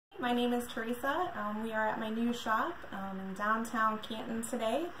my name is Teresa. We are at my new shop in downtown Canton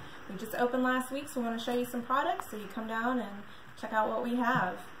today. We just opened last week, so we want to show you some products so you come down and check out what we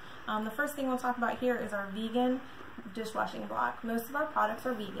have. The first thing we'll talk about here is our vegan dishwashing block. Most of our products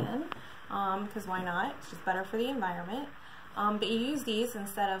are vegan, because why not? It's just better for the environment. But you use these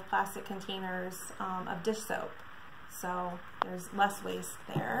instead of plastic containers of dish soap, so there's less waste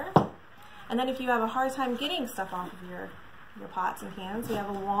there. And then if you have a hard time getting stuff off of your pots and pans, we have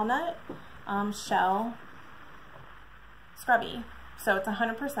a walnut shell scrubby. So it's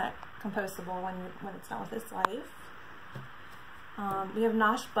 100% compostable when it's done with its life. We have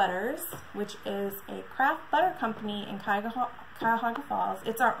Nosh Butters, which is a craft butter company in Cuyahoga Falls.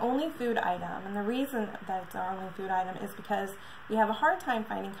 It's our only food item, and the reason that it's our only food item is because we have a hard time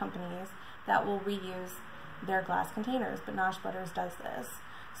finding companies that will reuse their glass containers, but Nosh Butters does this.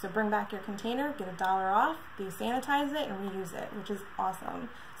 So bring back your container, get $1 off, desanitize it, and reuse it, which is awesome.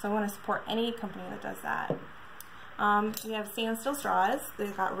 So I want to support any company that does that. We have standstill straws. They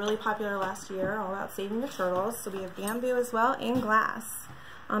got really popular last year, all about saving the turtles. So we have bamboo as well, and glass.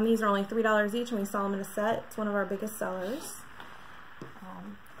 These are only $3 each, and we sell them in a set. It's one of our biggest sellers.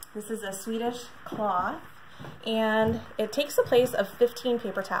 This is a Swedish cloth, and it takes the place of 15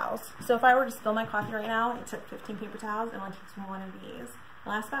 paper towels. So if I were to spill my coffee right now, it took 15 paper towels. It only takes one of these. It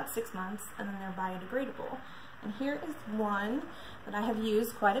lasts about 6 months, and then they're biodegradable. And here is one that I have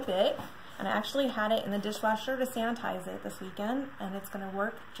used quite a bit, and I actually had it in the dishwasher to sanitize it this weekend, and it's going to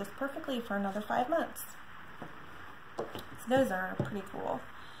work just perfectly for another 5 months. So those are pretty cool.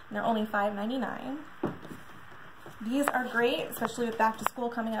 And they're only $5.99. These are great, especially with back to school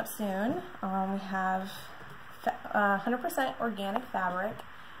coming up soon. We have 100% organic fabric,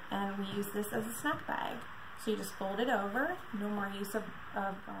 and we use this as a snack bag. So you just fold it over, no more use of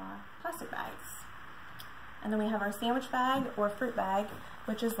plastic bags. And then we have our sandwich bag or fruit bag,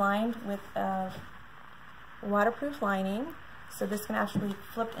 which is lined with a waterproof lining. So this can actually be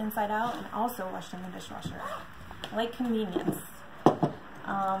flipped inside out and also washed in the dishwasher. I like convenience.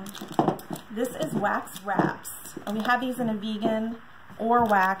 This is wax wraps, and we have these in a vegan or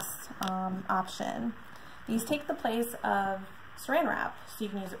wax option. These take the place of saran wrap, so you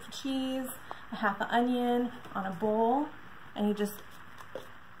can use it for cheese, a half an onion on a bowl, and you just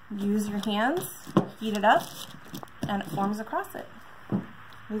use your hands, heat it up, and it forms across it.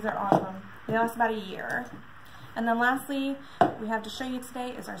 These are awesome. They last about a year. And then lastly, we have to show you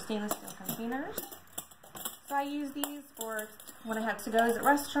today is our stainless steel containers. So I use these for when I have to-goes at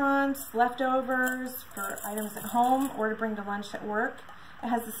restaurants, leftovers, for items at home, or to bring to lunch at work. It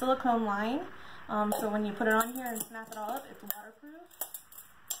has a silicone line, so when you put it on here and snap it all up, it's waterproof.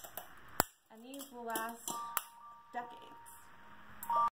 And these will last decades.